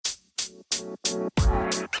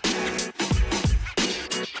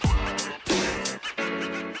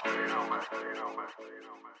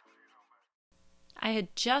I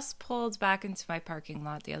had just pulled back into my parking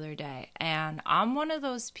lot the other day, and I'm one of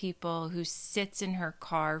those people who sits in her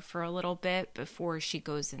car for a little bit before she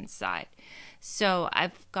goes inside. So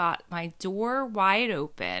I've got my door wide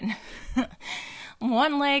open,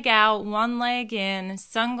 one leg out, one leg in,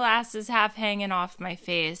 sunglasses half hanging off my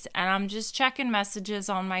face, and I'm just checking messages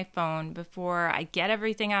on my phone before I get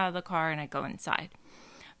everything out of the car and I go inside.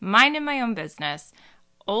 Minding my own business.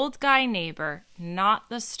 Old guy neighbor, not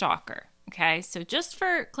the stalker. Okay, so just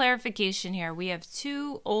for clarification here, we have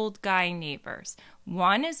two old guy neighbors.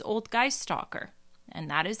 One is old guy stalker, and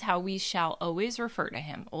that is how we shall always refer to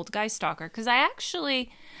him, old guy stalker, because I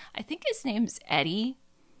think his name's Eddie,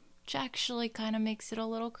 which actually kind of makes it a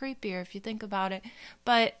little creepier if you think about it.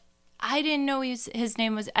 But I didn't know his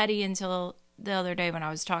name was Eddie until the other day when I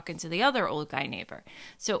was talking to the other old guy neighbor.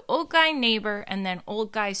 So old guy neighbor and then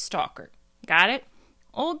old guy stalker. Got it?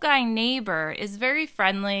 Old guy neighbor is very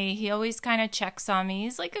friendly. He always kind of checks on me.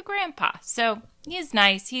 He's like a grandpa. So he's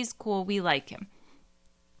nice. He's cool. We like him.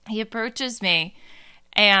 He approaches me,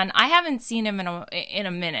 and I haven't seen him in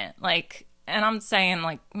a minute. And I'm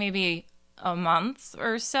saying maybe a month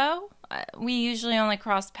or so. We usually only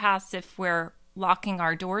cross paths if we're locking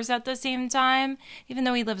our doors at the same time, even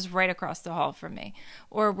though he lives right across the hall from me,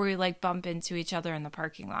 or we bump into each other in the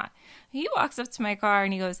parking lot. He walks up to my car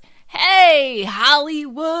and he goes, "Hey,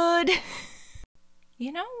 Hollywood."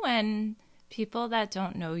 You know when people that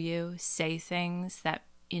don't know you say things that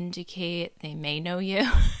indicate they may know you?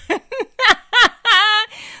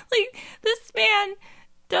 This man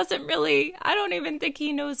I don't even think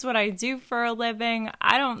he knows what I do for a living.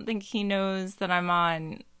 I don't think he knows that I'm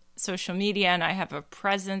on social media and I have a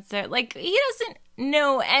presence there. He doesn't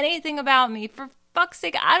know anything about me. For fuck's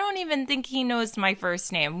sake, I don't even think he knows my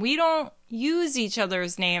first name. We don't use each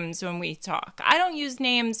other's names when we talk. I don't use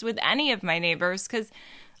names with any of my neighbors because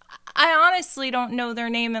I honestly don't know their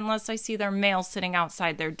name unless I see their mail sitting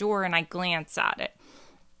outside their door and I glance at it.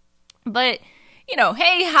 But,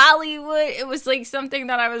 hey, Hollywood, it was something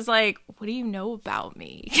that I was like, what do you know about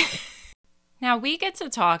me? Now we get to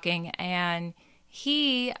talking, and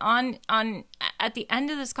he, at the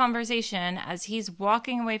end of this conversation, as he's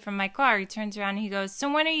walking away from my car, he turns around and he goes,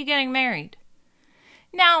 "So when are you getting married?"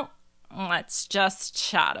 Now, let's just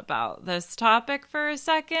chat about this topic for a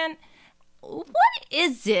second. What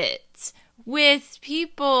is it with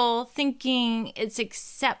people thinking it's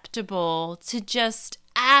acceptable to just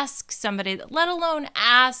ask somebody, let alone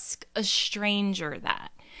ask a stranger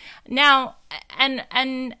that? Now, and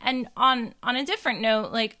on a different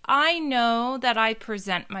note, I know that I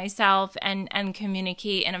present myself and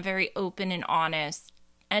communicate in a very open and honest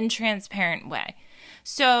and transparent way.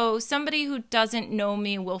 So somebody who doesn't know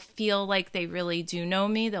me will feel like they really do know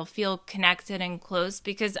me. They'll feel connected and close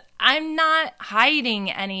because I'm not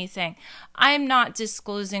hiding anything. I'm not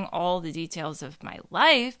disclosing all the details of my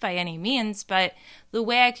life by any means, but the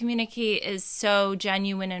way I communicate is so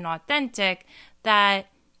genuine and authentic that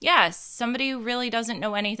yes, somebody who really doesn't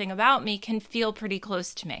know anything about me can feel pretty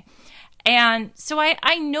close to me. And so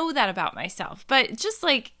I know that about myself. But just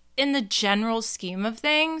in the general scheme of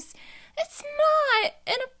things, it's not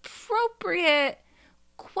an appropriate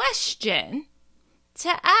question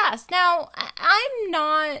to ask. Now,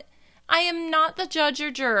 I am not the judge or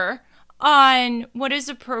juror on what is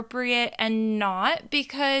appropriate and not,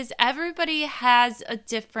 because everybody has a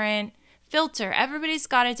different filter. Everybody's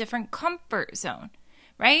got a different comfort zone.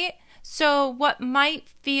 Right? So what might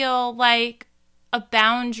feel like a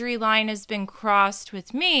boundary line has been crossed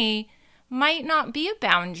with me might not be a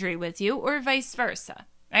boundary with you, or vice versa,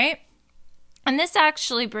 right? And this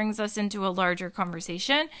actually brings us into a larger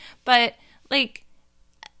conversation, but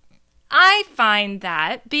I find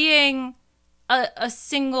that being a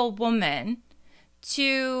single woman,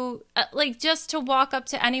 to just to walk up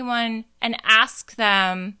to anyone and ask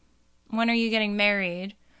them, "When are you getting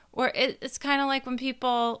married?" Or it's kind of like when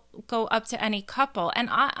people go up to any couple. And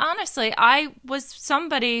I was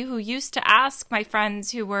somebody who used to ask my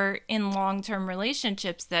friends who were in long-term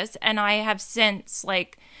relationships this, and I have since,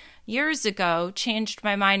 years ago, changed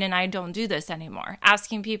my mind, and I don't do this anymore.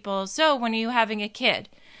 Asking people, "So when are you having a kid?"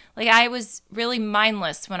 I was really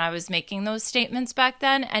mindless when I was making those statements back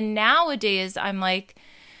then. And nowadays, I'm like,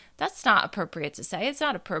 that's not appropriate to say. It's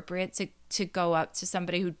not appropriate to go up to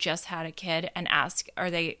somebody who just had a kid and ask,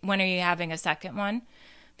 when are you having a second one?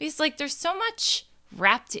 Because there's so much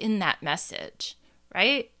wrapped in that message,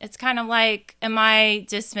 right? It's kind of like, am I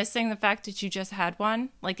dismissing the fact that you just had one?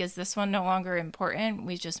 Like, is this one no longer important?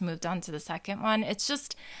 We just moved on to the second one. It's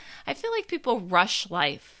just, I feel like people rush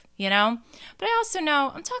life, you know? But I also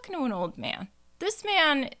know I'm talking to an old man. This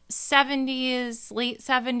man, 70s, late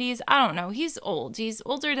 70s, I don't know. He's old. He's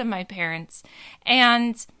older than my parents.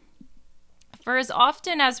 And for as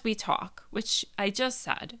often as we talk, which I just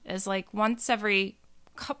said is like once every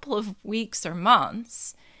couple of weeks or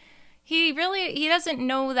months, he doesn't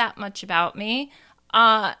know that much about me.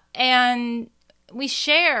 And we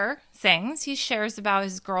share things. He shares about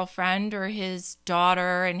his girlfriend or his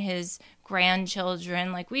daughter and his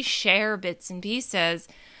grandchildren. Like, we share bits and pieces,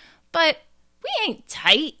 but we ain't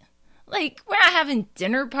tight. Like, we're not having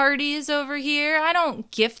dinner parties over here. I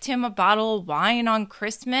don't gift him a bottle of wine on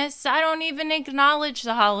Christmas. I don't even acknowledge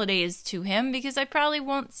the holidays to him because I probably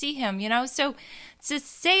won't see him, you know? So to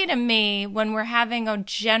say to me when we're having a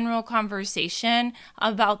general conversation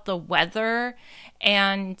about the weather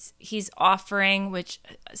and he's offering, which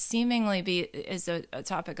seemingly is a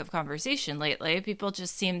topic of conversation lately, people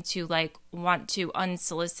just seem to like want to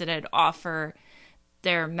unsolicited offer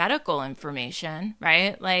their medical information,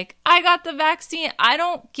 right? Like, I got the vaccine. I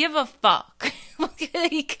don't give a fuck.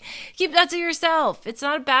 Like, keep that to yourself. It's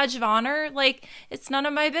not a badge of honor. Like, it's none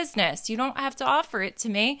of my business. You don't have to offer it to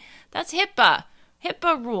me. That's HIPAA.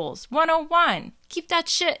 HIPAA rules 101. Keep that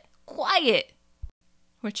shit quiet.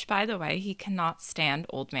 Which, by the way, he cannot stand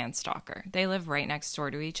Old Man Stalker. They live right next door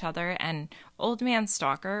to each other, and Old Man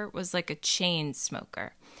Stalker was like a chain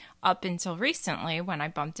smoker. Up until recently, when I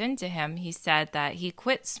bumped into him, he said that he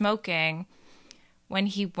quit smoking when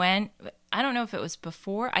he went, I don't know if it was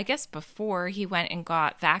before he went and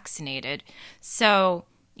got vaccinated. So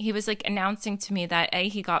he was like announcing to me that A,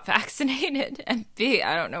 he got vaccinated, and B,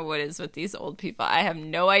 I don't know what is with these old people. I have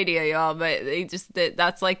no idea, y'all, but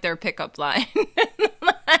that's like their pickup line.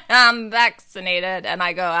 I'm vaccinated. And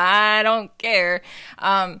I go, I don't care.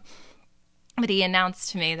 But he announced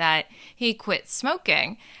to me that he quit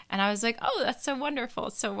smoking. And I was like, oh, that's so wonderful.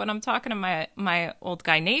 So when I'm talking to my old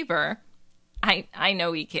guy neighbor, I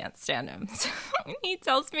know he can't stand him. So when he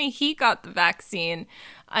tells me he got the vaccine,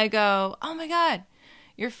 I go, oh my God,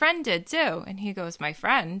 your friend did too. And he goes, my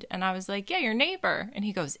friend? And I was like, yeah, your neighbor. And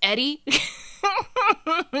he goes, Eddie?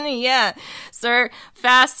 Yeah, sir,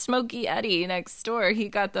 fast, smoky Eddie next door. He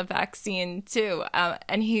got the vaccine too.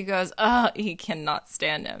 And he goes, oh, he cannot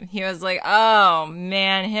stand him. He was like, oh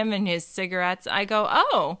man, him and his cigarettes. I go,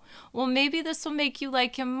 oh, well, maybe this will make you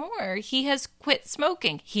like him more. He has quit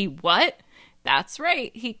smoking. He what? That's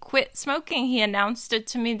right. He quit smoking. He announced it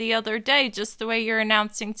to me the other day, just the way you're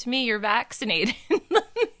announcing to me you're vaccinated.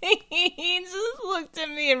 He just looked at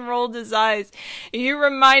me and rolled his eyes. You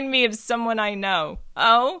remind me of someone I know.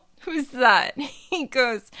 Oh, who's that? He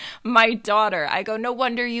goes, my daughter. I go, no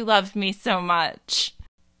wonder you love me so much.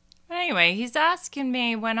 But anyway, he's asking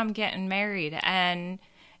me when I'm getting married. And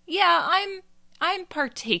yeah, I'm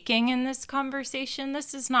partaking in this conversation.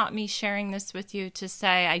 This is not me sharing this with you to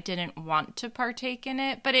say I didn't want to partake in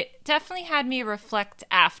it, but it definitely had me reflect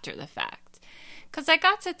after the fact. Because I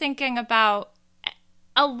got to thinking about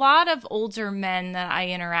a lot of older men that I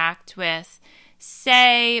interact with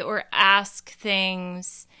say or ask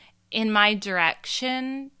things in my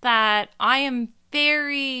direction that I am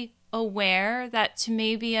very aware that to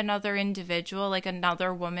maybe another individual, like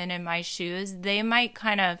another woman in my shoes, they might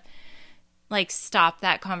kind of like stop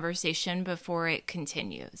that conversation before it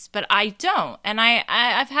continues. But I don't. And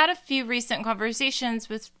I've had a few recent conversations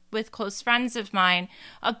with close friends of mine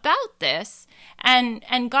about this and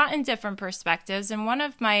gotten different perspectives. And one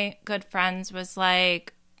of my good friends was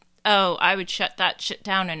like, oh, I would shut that shit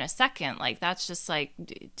down in a second. Like, that's just like,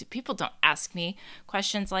 people don't ask me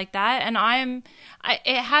questions like that. And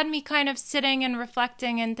it had me kind of sitting and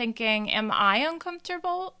reflecting and thinking, am I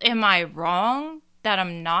uncomfortable? Am I wrong that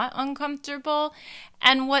I'm not uncomfortable?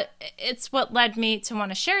 And what led me to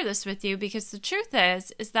want to share this with you, because the truth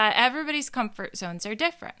is that everybody's comfort zones are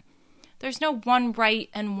different. There's no one right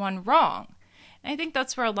and one wrong. And I think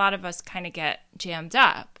that's where a lot of us kind of get jammed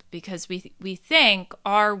up, because we think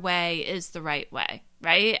our way is the right way,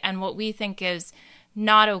 right? And what we think is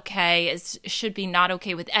not okay should be not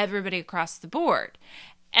okay with everybody across the board.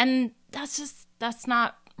 And that's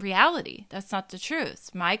not reality. That's not the truth.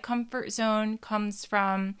 My comfort zone comes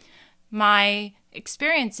from my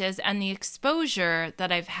experiences and the exposure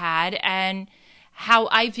that I've had and how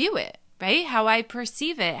I view it, right? How I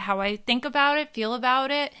perceive it, how I think about it, feel about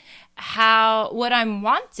it, what I'm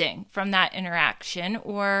wanting from that interaction,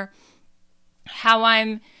 or how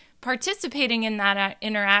I'm participating in that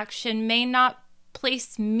interaction may not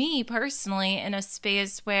place me personally in a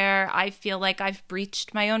space where I feel like I've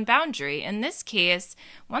breached my own boundary. In this case,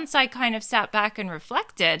 once I kind of sat back and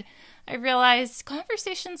reflected, I realized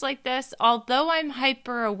conversations like this, although I'm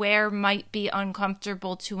hyper aware might be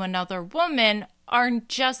uncomfortable to another woman, are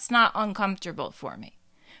just not uncomfortable for me,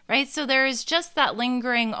 right? So there is just that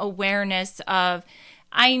lingering awareness of,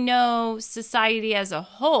 I know society as a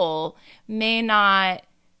whole may not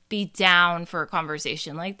be down for a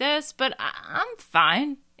conversation like this, but I'm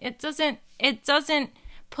fine. It doesn't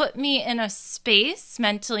put me in a space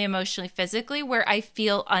mentally, emotionally, physically where I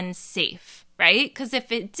feel unsafe, right? Because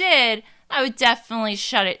if it did, I would definitely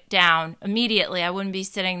shut it down immediately. I wouldn't be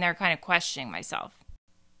sitting there kind of questioning myself.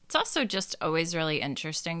 It's also just always really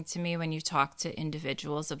interesting to me when you talk to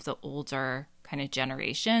individuals of the older kind of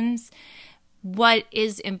generations. What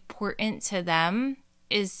is important to them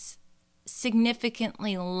is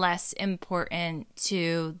significantly less important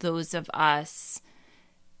to those of us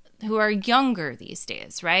who are younger these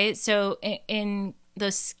days, right? So in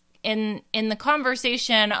the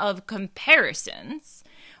conversation of comparisons,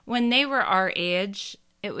 when they were our age,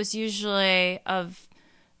 it was usually of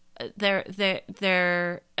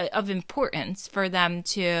their of importance for them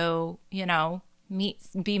to,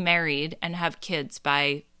 be married and have kids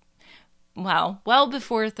by well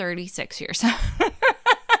before 36 years.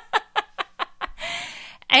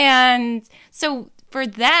 And so for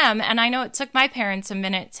them, and I know it took my parents a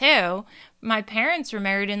minute too, my parents were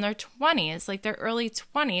married in their 20s, like their early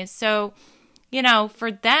 20s. So, for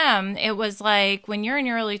them, it was like, when you're in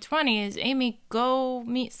your early 20s, Amy, go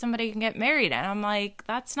meet somebody and get married. And I'm like,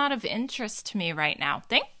 that's not of interest to me right now.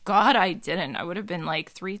 Thank God I didn't. I would have been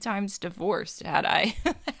like 3 times divorced had I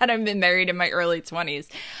been married in my early 20s.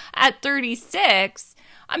 At 36,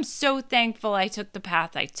 I'm so thankful I took the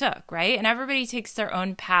path I took, right? And everybody takes their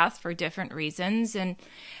own path for different reasons and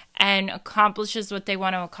accomplishes what they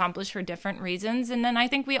want to accomplish for different reasons. And then I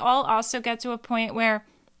think we all also get to a point where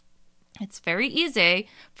it's very easy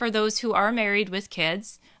for those who are married with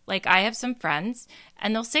kids. Like, I have some friends,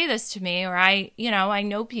 and they'll say this to me, or I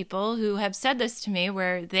know people who have said this to me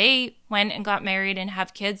where they went and got married and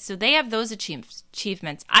have kids, so they have those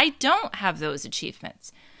achievements. I don't have those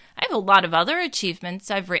achievements. I have a lot of other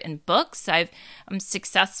achievements. I've written books. I'm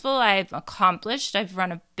successful. I've accomplished. I've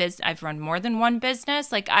run I've run more than one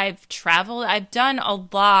business. Like, I've traveled. I've done a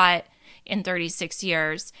lot in 36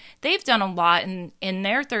 years. They've done a lot in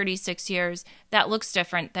their 36 years that looks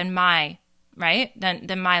different than my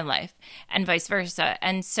life, and vice versa.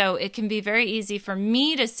 And so it can be very easy for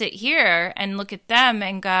me to sit here and look at them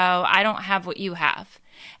and go, I don't have what you have.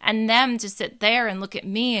 And them to sit there and look at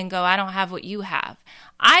me and go, I don't have what you have.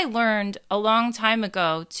 I learned a long time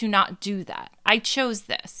ago to not do that. I chose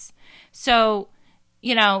this. So,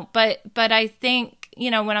 but I think,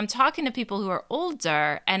 when I'm talking to people who are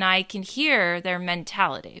older and I can hear their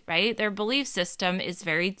mentality, right? Their belief system is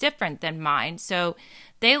very different than mine. So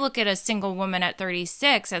they look at a single woman at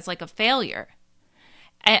 36 as like a failure.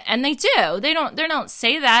 And they do. They don't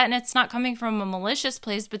say that, and it's not coming from a malicious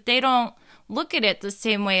place, but they don't look at it the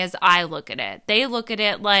same way as I look at it. They look at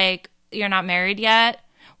it like, you're not married yet?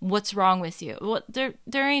 What's wrong with you? Well,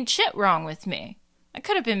 there ain't shit wrong with me. I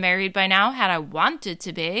could have been married by now had I wanted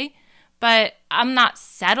to be, but I'm not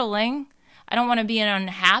settling. I don't want to be in an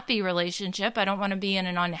unhappy relationship. I don't want to be in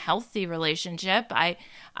an unhealthy relationship.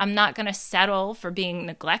 I'm not going to settle for being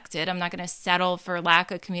neglected. I'm not going to settle for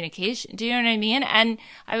lack of communication. Do you know what I mean? And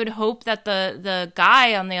I would hope that the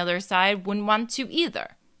guy on the other side wouldn't want to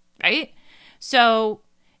either, right? So,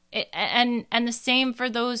 and the same for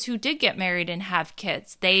those who did get married and have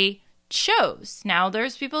kids. They chose. Now,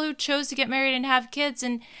 there's people who chose to get married and have kids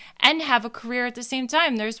and have a career at the same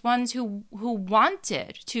time. There's ones who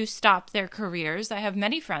wanted to stop their careers. I have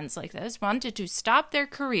many friends like this, wanted to stop their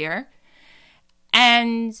career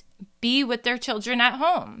and be with their children at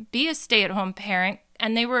home, be a stay-at-home parent.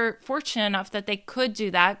 And they were fortunate enough that they could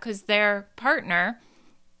do that because their partner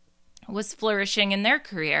was flourishing in their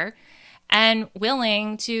career and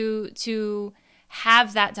willing to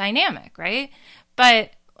have that dynamic, right?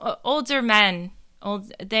 But older men,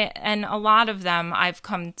 and a lot of them I've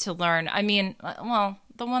come to learn, I mean, well,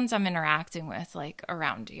 the ones I'm interacting with, like,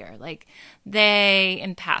 around here, like,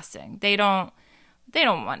 in passing, they want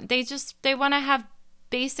to have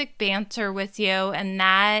basic banter with you, and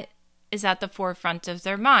that is at the forefront of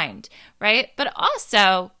their mind, right? But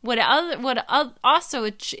also, what also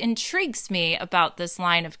intrigues me about this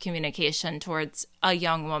line of communication towards a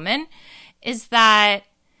young woman is that,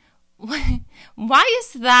 why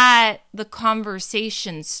is that the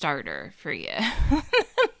conversation starter for you?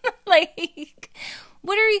 Like,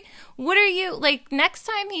 What are you, like, next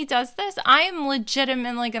time he does this, I am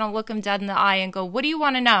legitimately going to look him dead in the eye and go, what do you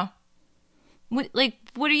want to know? What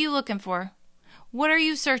are you looking for? What are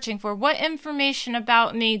you searching for? What information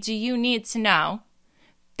about me do you need to know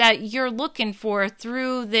that you're looking for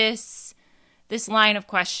through this line of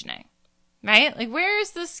questioning, right? Like, where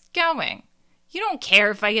is this going? You don't care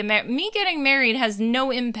if I get married. Me getting married has no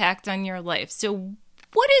impact on your life. So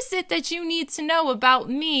what is it that you need to know about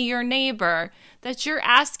me, your neighbor, that you're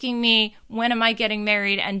asking me, when am I getting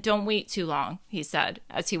married? And don't wait too long, he said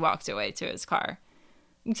as he walked away to his car.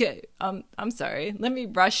 Okay, I'm sorry. Let me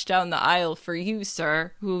rush down the aisle for you,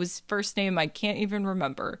 sir, whose first name I can't even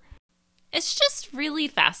remember. It's just really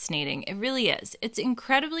fascinating. It really is. It's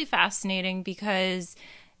incredibly fascinating because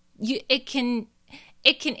it can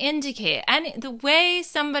indicate, and the way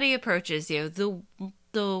somebody approaches you,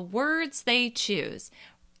 the words they choose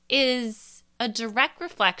is a direct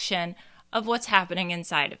reflection of what's happening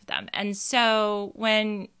inside of them. And so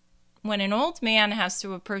when an old man has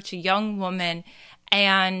to approach a young woman,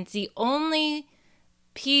 and the only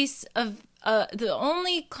piece of the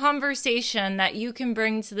only conversation that you can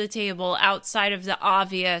bring to the table outside of the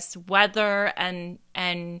obvious weather and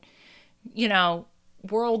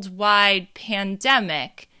worldwide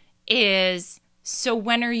pandemic is, so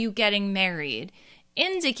when are you getting married,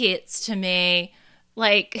 indicates to me,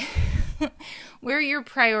 like, where your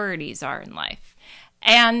priorities are in life.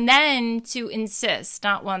 And then to insist,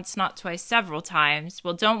 not once, not twice, several times,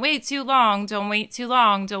 well, don't wait too long, don't wait too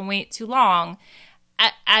long, don't wait too long,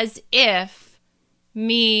 as if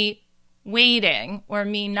me waiting or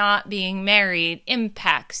me not being married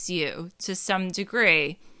impacts you to some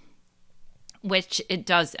degree, which it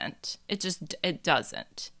doesn't. It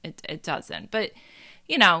doesn't. It doesn't. But,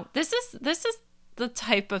 this is the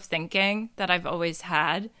type of thinking that I've always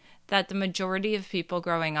had, that the majority of people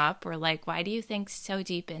growing up were like, why do you think so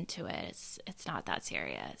deep into it? It's not that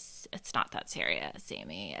serious. It's not that serious,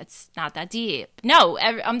 Amy. It's not that deep. No,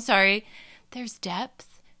 I'm sorry. There's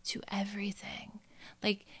depth to everything.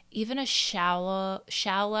 Like, even a shallow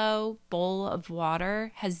bowl of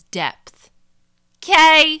water has depth.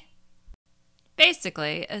 Okay?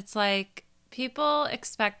 Basically, it's like people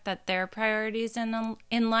expect that their priorities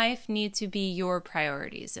in life need to be your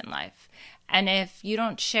priorities in life. And if you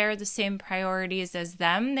don't share the same priorities as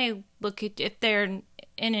them, they look at, if they're an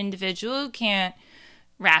individual who can't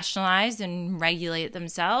rationalize and regulate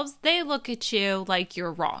themselves, they look at you like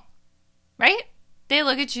you're wrong, right? They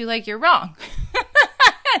look at you like you're wrong.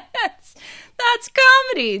 That's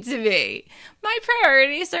comedy to me. My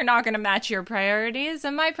priorities are not going to match your priorities,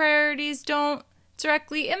 and my priorities don't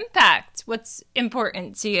directly impact what's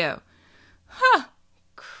important to you. Huh,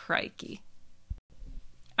 crikey.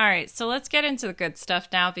 All right, so let's get into the good stuff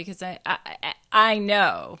now, because I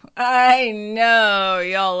know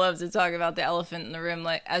y'all love to talk about the elephant in the room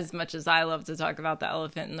like as much as I love to talk about the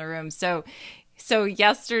elephant in the room. So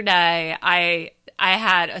yesterday I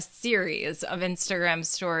had a series of Instagram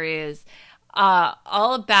stories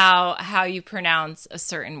all about how you pronounce a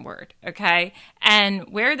certain word, okay?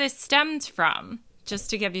 And where this stemmed from, just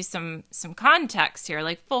to give you some context here,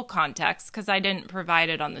 like full context, because I didn't provide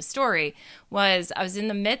it on the story, was I was in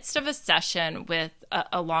the midst of a session with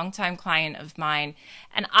a longtime client of mine,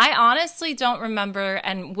 and I honestly don't remember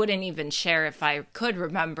and wouldn't even share if I could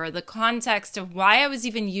remember the context of why I was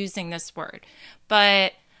even using this word.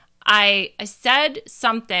 But I said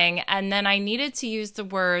something, and then I needed to use the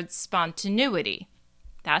word spontaneity.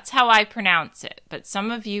 That's how I pronounce it, but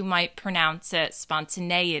some of you might pronounce it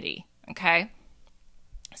spontaneity, okay?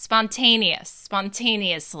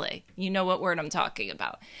 Spontaneously. You know what word I'm talking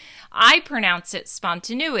about. I pronounce it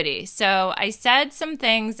spontaneity. So I said some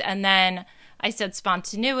things, and then I said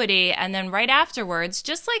spontaneity, and then right afterwards,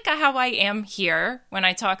 just like how I am here when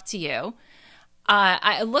I talk to you,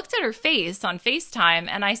 I looked at her face on FaceTime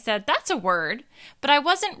and I said, that's a word, but I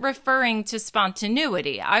wasn't referring to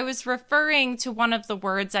spontaneity. I was referring to one of the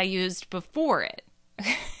words I used before it,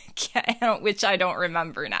 which I don't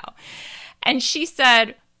remember now. And she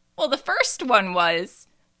said, well, the first one was,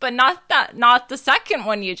 but not the second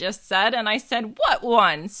one you just said. And I said, what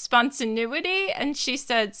one? Spontaneity? And she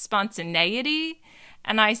said, spontaneity.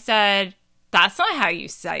 And I said, that's not how you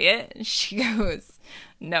say it. And she goes,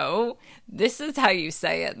 no, this is how you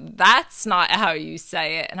say it. That's not how you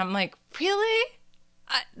say it. And I'm like, really?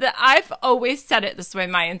 I've always said it this way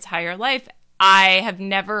my entire life. I have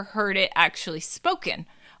never heard it actually spoken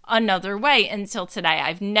another way until today.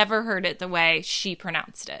 I've never heard it the way she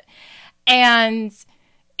pronounced it. And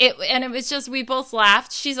it was just, we both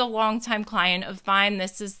laughed. She's a longtime client of mine.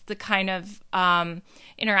 This is the kind of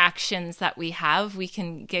interactions that we have. We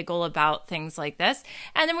can giggle about things like this.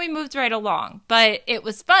 And then we moved right along. But it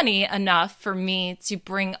was funny enough for me to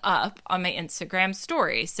bring up on my Instagram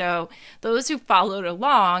story. So those who followed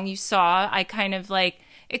along, you saw I kind of like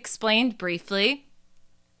explained briefly,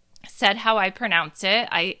 said how I pronounce it.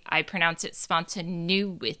 I pronounce it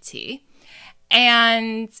spontaneity.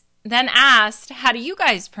 And then asked, how do you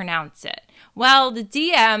guys pronounce it? Well, the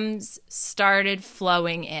DMs started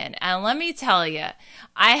flowing in. And let me tell you,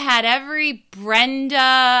 I had every Brenda,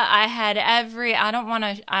 I had every, I'm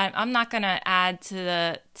not going to add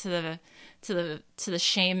to the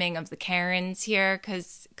shaming of the Karens here,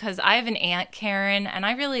 because I have an Aunt Karen and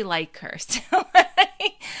I really like her. So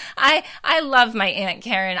I love my Aunt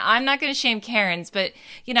Karen. I'm not going to shame Karens, but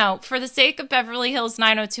you know, for the sake of Beverly Hills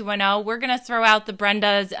 90210, we're going to throw out the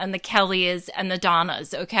Brendas and the Kellys and the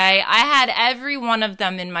Donnas, okay? I had every one of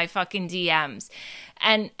them in my fucking DMs.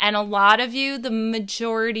 And a lot of you, the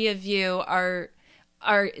majority of you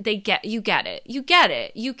you get it. You get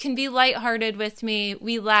it. You can be lighthearted with me.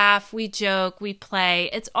 We laugh, we joke, we play.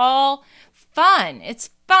 It's all fun. It's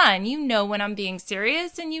fun. You know when I'm being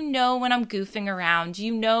serious, and you know when I'm goofing around.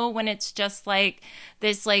 You know when it's just like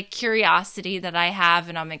this like curiosity that I have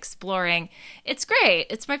and I'm exploring. It's great.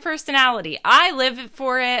 It's my personality. I live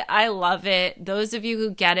for it. I love it. Those of you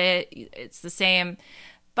who get it, it's the same.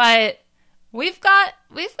 But we've got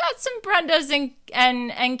some Brendas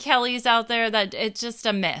and Kellys out there that it's just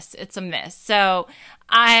a miss. It's a miss. So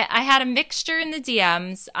I had a mixture in the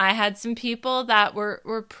DMs. I had some people that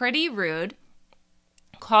were pretty rude,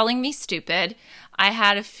 calling me stupid. I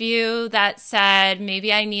had a few that said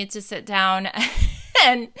maybe I need to sit down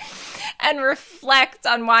and reflect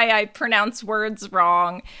on why I pronounce words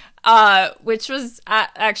wrong. Which was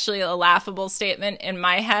actually a laughable statement in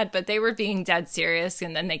my head, but they were being dead serious.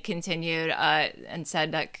 And then they continued and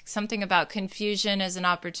said that something about confusion is an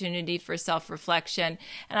opportunity for self-reflection.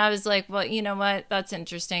 And I was like, well, you know what? That's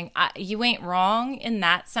interesting. You ain't wrong in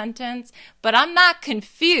that sentence, but I'm not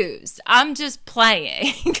confused. I'm just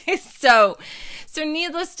playing. So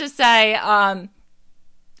needless to say, I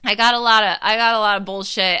got a lot of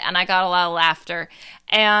bullshit, and I got a lot of laughter,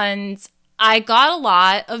 and I got a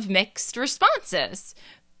lot of mixed responses.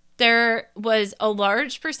 There was a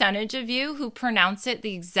large percentage of you who pronounce it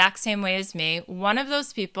the exact same way as me. One of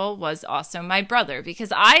those people was also my brother,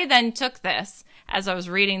 because I then took this as I was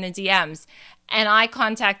reading the DMs, and I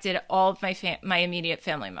contacted all of my immediate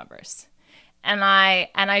family members. And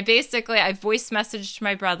I basically voice messaged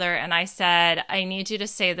my brother, and I said, I need you to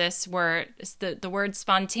say this word, the word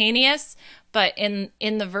spontaneous, but in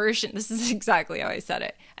the version, this is exactly how I said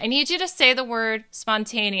it. I need you to say the word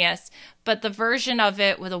spontaneous, but the version of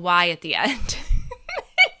it with a Y at the end.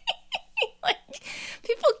 Like,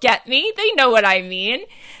 people get me. They know what I mean.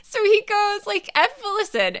 So he goes like,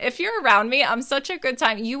 listen, if you're around me, I'm such a good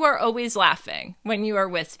time. You are always laughing when you are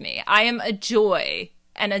with me. I am a joy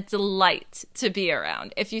and a delight to be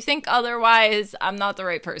around. If you think otherwise, I'm not the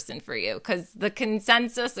right person for you, because the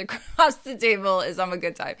consensus across the table is I'm a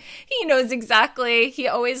good time. He knows exactly. He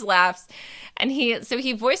always laughs. And he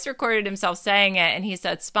voice recorded himself saying it, and he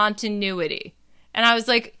said spontaneity. And I was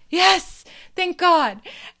like, yes, thank God.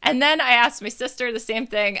 And then I asked my sister the same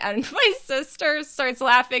thing, and my sister starts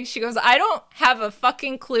laughing. She goes, I don't have a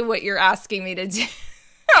fucking clue what you're asking me to do.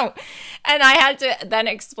 And I had to then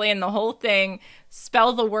explain the whole thing,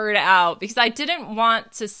 spell the word out, because I didn't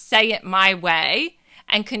want to say it my way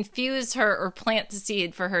and confuse her or plant the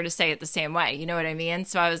seed for her to say it the same way. You know what I mean?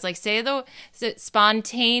 So I was like, say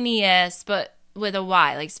spontaneous, but with a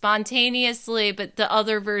Y, like spontaneously, but the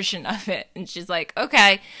other version of it. And she's like,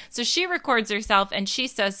 okay. So she records herself and she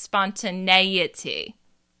says spontaneity.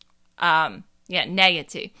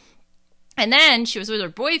 Neity. And then she was with her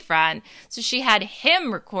boyfriend, so she had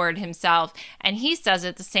him record himself, and he says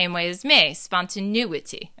it the same way as me,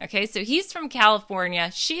 spontaneity. Okay, so he's from California.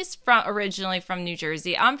 She's originally from New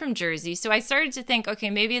Jersey. I'm from Jersey. So I started to think, okay,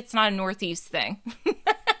 maybe it's not a Northeast thing.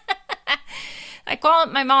 I call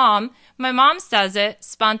it my mom. My mom says it,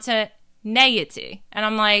 spontaneity. And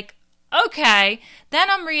I'm like, okay. Then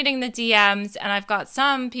I'm reading the DMs, and I've got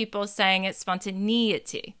some people saying it's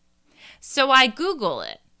spontaneity. So I Google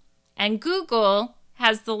it. And Google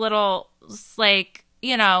has the little, like,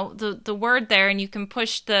 you know, the word there, and you can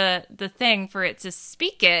push the thing for it to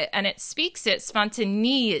speak it, and it speaks it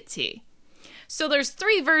spontaneity. So there's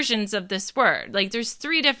 3 versions of this word. Like, there's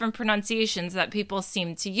 3 different pronunciations that people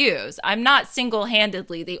seem to use. I'm not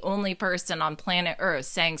single-handedly the only person on planet Earth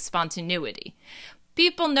saying spontaneity.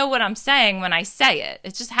 people know what I'm saying when I say it.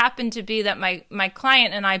 It just happened to be that my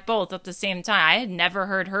client and I both at the same time, I had never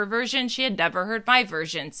heard her version. She had never heard my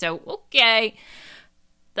version. So, okay,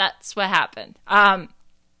 that's what happened.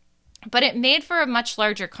 But it made for a much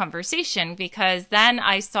larger conversation because then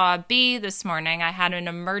I saw B this morning. I had an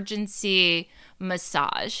emergency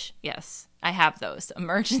massage. Yes, I have those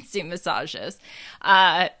emergency massages.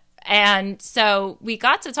 And so we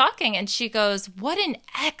got to talking and she goes, what an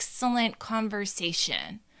excellent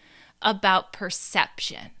conversation about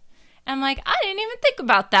perception. And I'm like, I didn't even think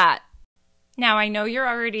about that. Now, I know you're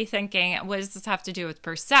already thinking, what does this have to do with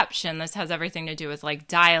perception? This has everything to do with like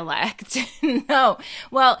dialect. No.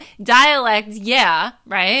 Well, dialect, yeah,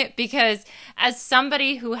 right? Because as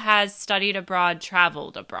somebody who has studied abroad,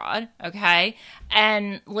 traveled abroad, okay,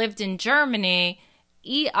 and lived in Germany,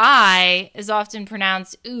 EI is often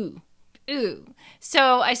pronounced ooh, ooh.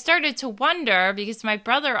 So I started to wonder, because my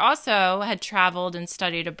brother also had traveled and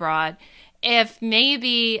studied abroad, if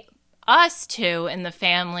maybe us two in the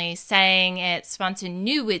family saying it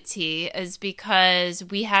spontaneity is because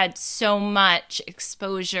we had so much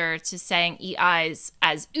exposure to saying EIs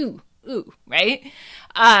as ooh, ooh, right?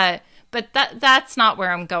 But that's not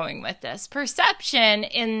where I'm going with this. Perception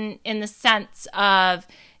in the sense of,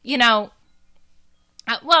 you know,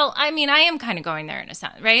 well, I mean, I am kind of going there in a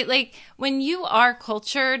sense, right? Like when you are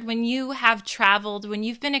cultured, when you have traveled, when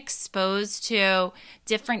you've been exposed to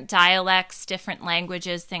different dialects, different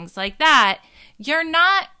languages, things like that, you're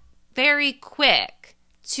not very quick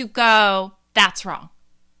to go, that's wrong.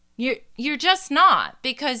 You're just not,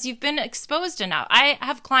 because you've been exposed enough. I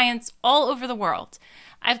have clients all over the world.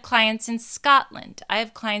 I have clients in Scotland. I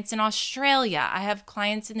have clients in Australia. I have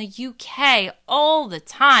clients in the UK all the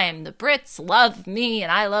time. The Brits love me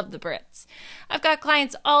and I love the Brits. I've got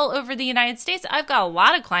clients all over the United States. I've got a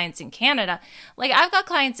lot of clients in Canada. Like, I've got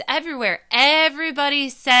clients everywhere. Everybody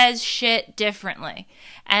says shit differently.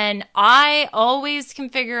 And I always can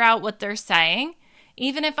figure out what they're saying,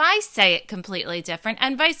 even if I say it completely different,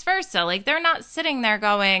 and vice versa. Like, they're not sitting there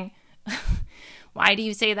going, why do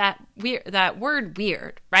you say that word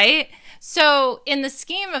weird, right? So in the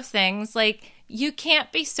scheme of things, like, you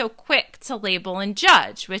can't be so quick to label and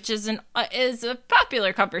judge, which is a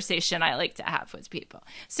popular conversation I like to have with people.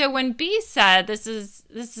 So when B said this is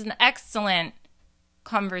an excellent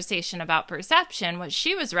conversation about perception, what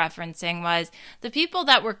she was referencing was the people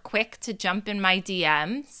that were quick to jump in my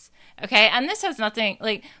DMs. Okay, and this has nothing,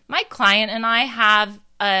 like, my client and I have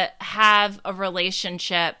a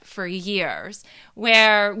relationship for years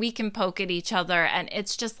where we can poke at each other and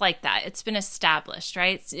it's just like that. It's been established,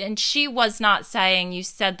 right? And she was not saying you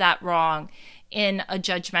said that wrong in a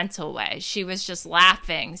judgmental way. She was just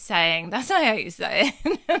laughing, saying, that's not how you say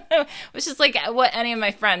it, which is like what any of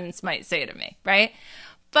my friends might say to me, right?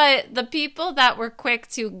 But the people that were quick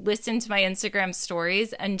to listen to my Instagram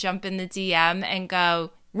stories and jump in the DM and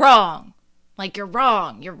go, wrong. Like, you're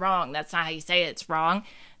wrong. That's not how you say it. It's wrong.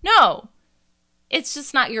 No, it's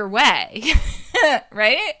just not your way,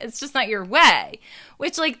 right? It's just not your way,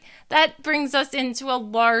 which, like, that brings us into a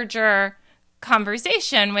larger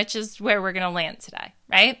conversation, which is where we're going to land today,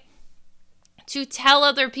 right? To tell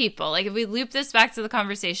other people, like, if we loop this back to the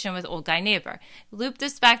conversation with old guy neighbor, loop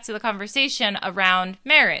this back to the conversation around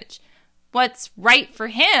marriage. What's right for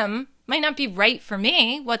him might not be right for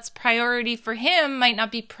me. What's priority for him might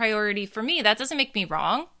not be priority for me. That doesn't make me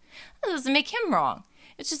wrong. That doesn't make him wrong.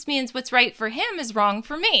 It just means what's right for him is wrong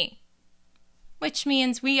for me, which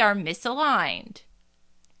means we are misaligned.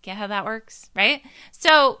 Get how that works, right?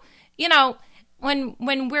 So, you know, when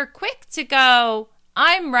we're quick to go,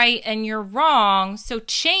 I'm right and you're wrong, so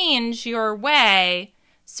change your way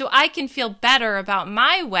so I can feel better about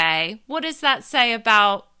my way, what does that say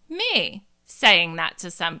about me saying that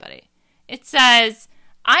to somebody? It says,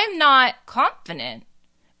 I'm not confident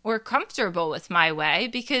or comfortable with my way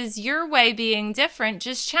because your way being different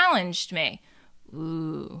just challenged me.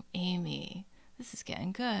 Ooh, Amy, this is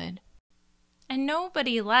getting good. And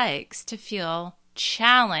nobody likes to feel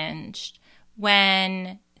challenged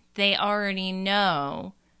when they already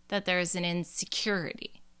know that there's an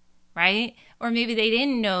insecurity, right? Or maybe they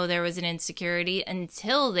didn't know there was an insecurity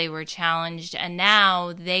until they were challenged and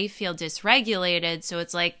now they feel dysregulated. So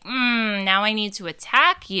it's like, now I need to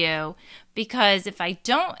attack you because if I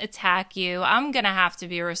don't attack you, I'm going to have to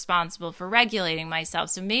be responsible for regulating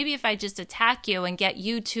myself. So maybe if I just attack you and get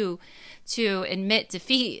you to admit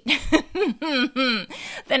defeat,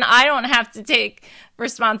 then I don't have to take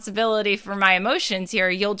responsibility for my emotions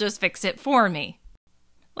here. You'll just fix it for me.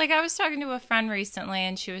 Like, I was talking to a friend recently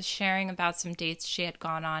and she was sharing about some dates she had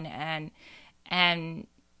gone on and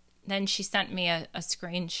then she sent me a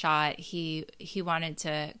screenshot. He wanted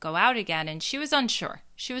to go out again, and she was unsure.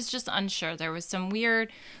 She was just unsure. There was some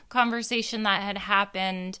weird conversation that had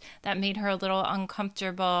happened that made her a little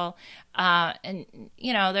uncomfortable. And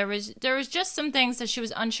there was just some things that she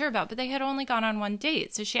was unsure about, but they had only gone on one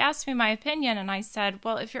date. So she asked me my opinion, and I said,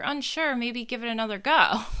 well, if you're unsure, maybe give it another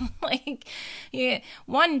go.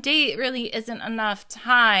 One date really isn't enough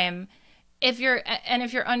time. If you're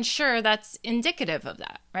unsure, that's indicative of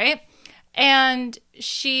that, right? And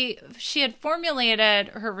she had formulated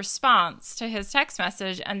her response to his text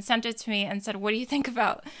message and sent it to me and said, what do you think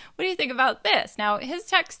about this? Now, his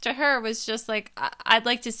text to her was just like, I'd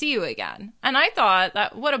like to see you again. And I thought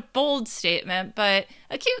that what a bold statement, but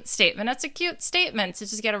a cute statement. It's a cute statement to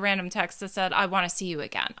just get a random text that said, I want to see you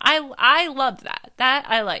again. I love that. That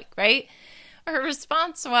I like, right? Her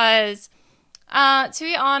response was, to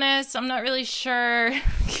be honest, I'm not really sure.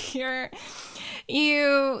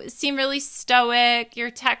 You seem really stoic. Your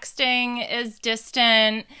texting is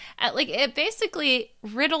distant. It basically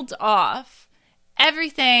riddled off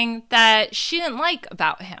everything that she didn't like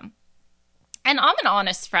about him. And I'm an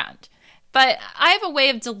honest friend, but I have a way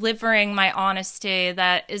of delivering my honesty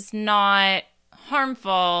that is not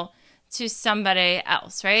harmful to somebody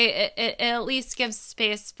else, right? It at least gives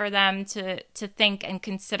space for them to think and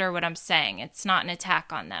consider what I'm saying. It's not an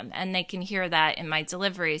attack on them, and they can hear that in my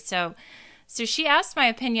delivery. So she asked my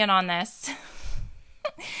opinion on this,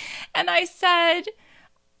 and I said,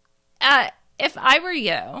 if I were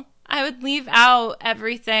you, I would leave out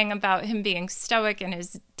everything about him being stoic and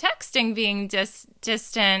his texting being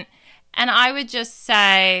distant, and I would just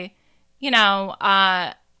say, if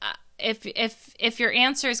your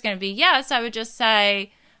answer is going to be yes, I would just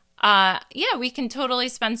say, yeah, we can totally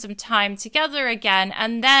spend some time together again,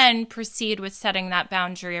 and then proceed with setting that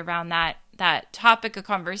boundary around that topic of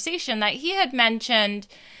conversation that he had mentioned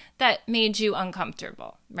that made you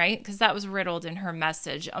uncomfortable, right? Because that was riddled in her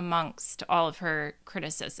message amongst all of her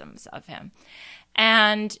criticisms of him.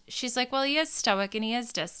 And she's like, well, he is stoic and he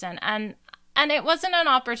is distant. And it wasn't an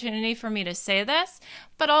opportunity for me to say this,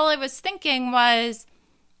 but all I was thinking was,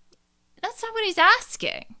 that's not what he's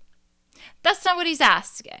asking. That's not what he's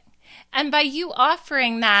asking. And by you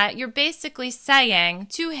offering that, you're basically saying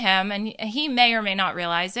to him, and he may or may not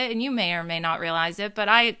realize it, and you may or may not realize it, but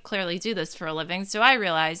I clearly do this for a living, so I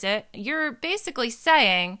realize it. You're basically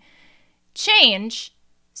saying, change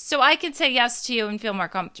so I can say yes to you and feel more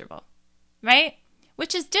comfortable, right?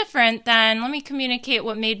 Which is different than, let me communicate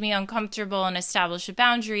what made me uncomfortable and establish a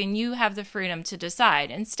boundary, and you have the freedom to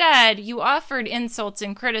decide. Instead, you offered insults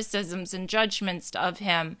and criticisms and judgments of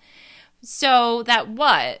him so that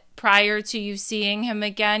prior to you seeing him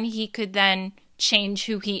again, he could then change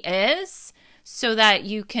who he is so that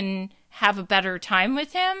you can have a better time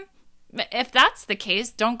with him. If that's the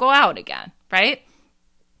case, don't go out again, right?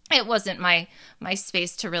 It wasn't my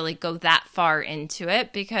space to really go that far into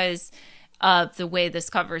it because of the way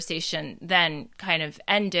this conversation then kind of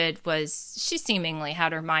ended. Was she seemingly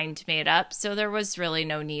had her mind made up, so there was really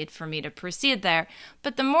no need for me to proceed there.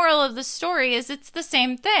 But the moral of the story is it's the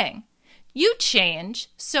same thing. You change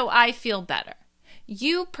so I feel better.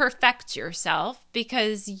 You perfect yourself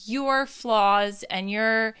because your flaws and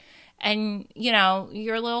your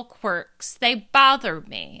little quirks, they bother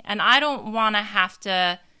me, and I don't want to have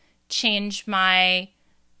to change my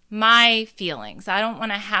feelings. I don't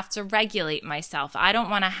want to have to regulate myself. I don't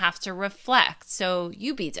want to have to reflect. So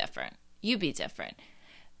you be different. You be different.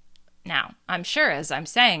 Now, I'm sure as I'm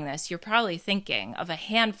saying this, you're probably thinking of a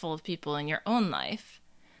handful of people in your own life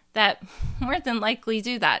that more than likely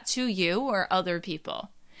do that to you or other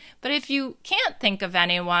people. But if you can't think of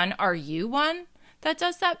anyone, are you one that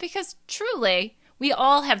does that? Because truly, we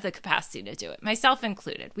all have the capacity to do it, myself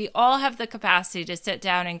included. We all have the capacity to sit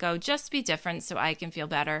down and go, just be different so I can feel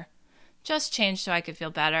better. Just change so I can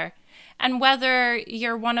feel better. And whether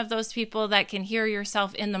you're one of those people that can hear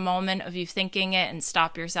yourself in the moment of you thinking it and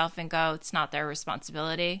stop yourself and go, it's not their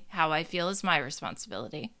responsibility. How I feel is my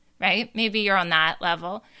responsibility. Right? Maybe you're on that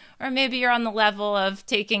level, or maybe you're on the level of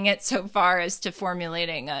taking it so far as to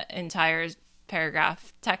formulating an entire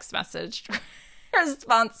paragraph text message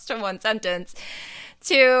response to one sentence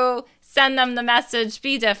to send them the message,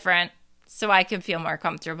 be different so I can feel more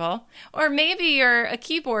comfortable. Or maybe you're a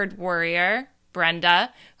keyboard warrior,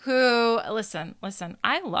 Brenda, who, listen,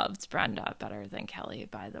 I loved Brenda better than Kelly,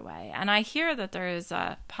 by the way. And I hear that there is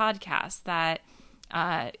a podcast that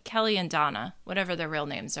Kelly and Donna, whatever their real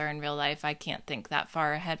names are in real life, I can't think that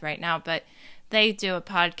far ahead right now, but they do a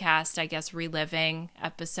podcast, I guess, reliving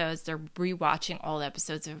episodes. They're rewatching all the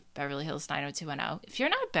episodes of Beverly Hills 90210. If you're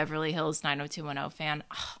not a Beverly Hills 90210 fan,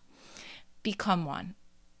 become one.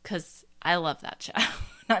 because I love that show.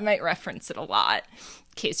 I might reference it a lot,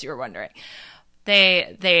 in case you were wondering.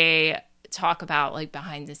 They talk about like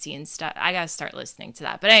behind the scenes stuff. I gotta start listening to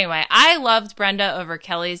that. But anyway, I loved Brenda over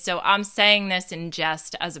Kelly, so I'm saying this in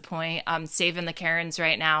jest as a point. I'm saving the Karens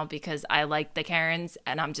right now because I like the Karens,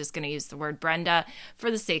 and I'm just gonna use the word Brenda for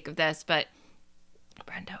the sake of this. But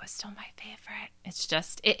Brenda was still my favorite. It's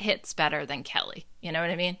just, it hits better than Kelly. You know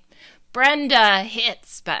what I mean? Brenda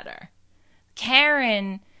hits better.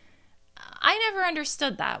 Karen, I never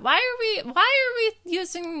understood that. Why are we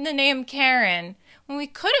using the name Karen when we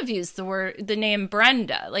could have used the name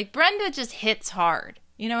Brenda? Like, Brenda just hits hard.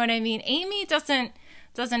 You know what I mean? Amy doesn't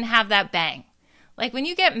have that bang. Like, when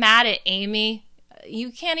you get mad at Amy,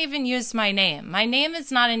 you can't even use my name. My name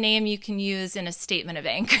is not a name you can use in a statement of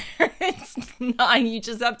anger. It's not. You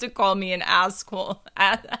just have to call me an asshole.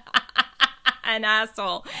 An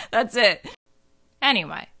asshole. That's it.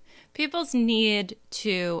 Anyway, people's need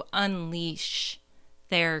to unleash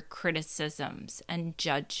their criticisms and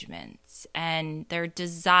judgments and their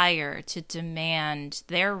desire to demand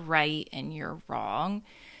they're right and you're wrong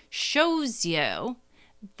shows you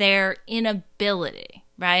their inability,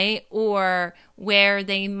 right? Or where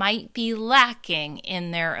they might be lacking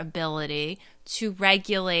in their ability to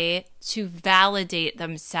regulate, to validate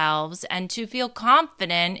themselves, and to feel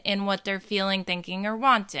confident in what they're feeling, thinking, or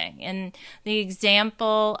wanting. In the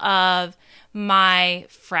example of my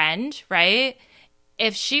friend, right?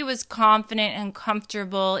 If she was confident and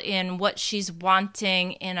comfortable in what she's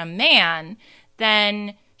wanting in a man,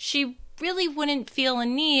 then she really wouldn't feel a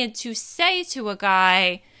need to say to a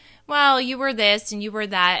guy, well, you were this and you were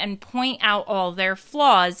that, and point out all their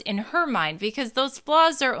flaws in her mind, because those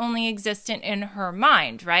flaws are only existent in her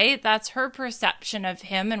mind, right? That's her perception of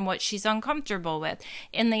him and what she's uncomfortable with.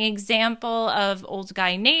 In the example of old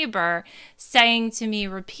guy neighbor saying to me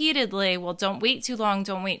repeatedly, well, don't wait too long,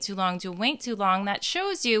 don't wait too long, don't wait too long, that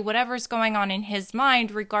shows you whatever's going on in his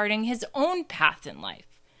mind regarding his own path in life.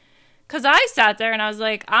 Because I sat there and I was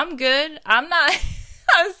like, I'm good. I'm not.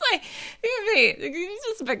 I was like, can you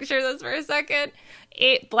just picture this for a second?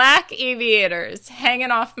 8 black aviators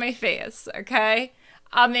hanging off my face, okay?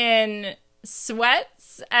 I'm in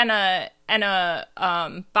sweats and a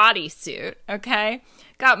bodysuit, okay?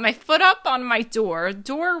 Got my foot up on my door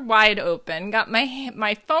wide open, got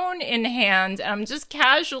my phone in hand, and I'm just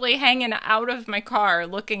casually hanging out of my car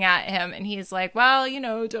looking at him, and he's like, well,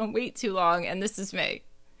 don't wait too long, and this is me.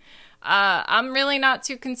 I'm really not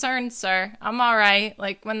too concerned, sir. I'm all right.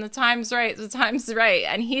 Like, when the time's right, the time's right.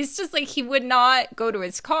 And he's just like, he would not go to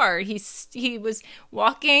his car. He was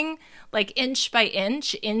walking like inch by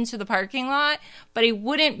inch into the parking lot, but he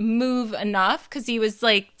wouldn't move enough because he was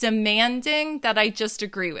like demanding that I just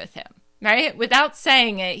agree with him, right? Without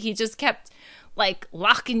saying it, he just kept like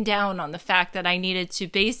locking down on the fact that I needed to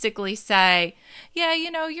basically say, yeah,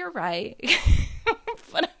 you're right.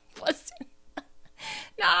 But I wasn't.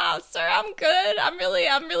 No, sir, I'm good. I'm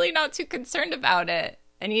really not too concerned about it.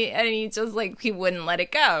 And he just like, he wouldn't let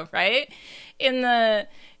it go, right? We'll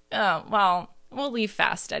leave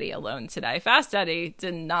Fast Eddie alone today. Fast Eddie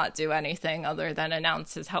did not do anything other than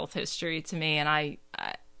announce his health history to me, and I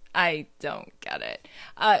don't get it.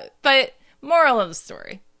 But moral of the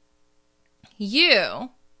story,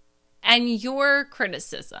 you and your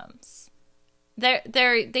criticisms,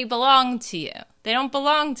 they belong to you. They don't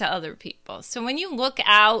belong to other people. So when you look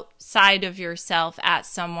outside of yourself at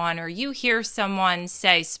someone, or you hear someone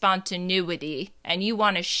say spontaneity and you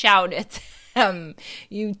want to shout at them,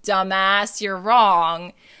 you dumbass, you're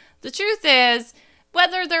wrong. The truth is,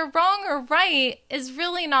 whether they're wrong or right is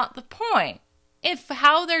really not the point. If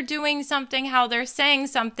how they're doing something, how they're saying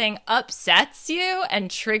something upsets you and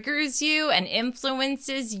triggers you and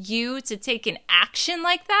influences you to take an action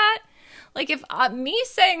like that, like if me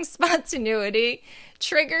saying spontaneity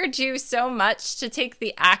triggered you so much to take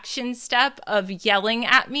the action step of yelling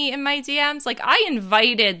at me in my DMs, like I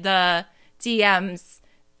invited the DMs,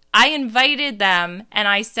 I invited them and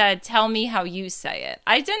I said, tell me how you say it.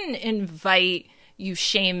 I didn't invite you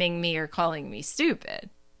shaming me or calling me stupid.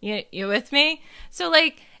 You with me? So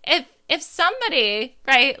like if somebody,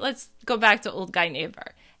 right, let's go back to old guy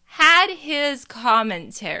neighbor, had his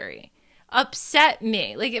commentary upset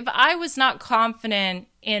me, like if I was not confident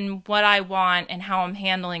in what I want and how I'm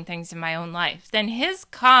handling things in my own life, then his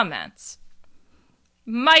comments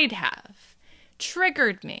might have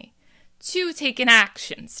triggered me to take an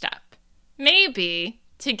action step. Maybe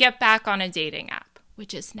to get back on a dating app,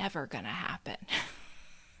 which is never gonna happen.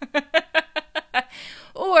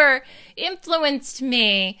 Or influenced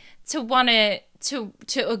me to want to to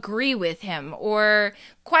agree with him or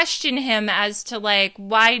question him as to like,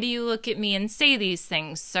 why do you look at me and say these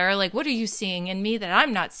things, sir? Like, what are you seeing in me that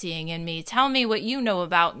I'm not seeing in me? Tell me what you know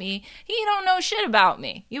about me. He don't know shit about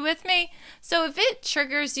me. You with me? So if it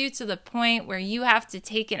triggers you to the point where you have to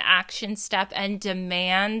take an action step and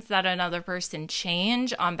demand that another person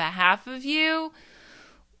change on behalf of you,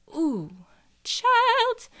 ooh,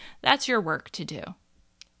 child, that's your work to do.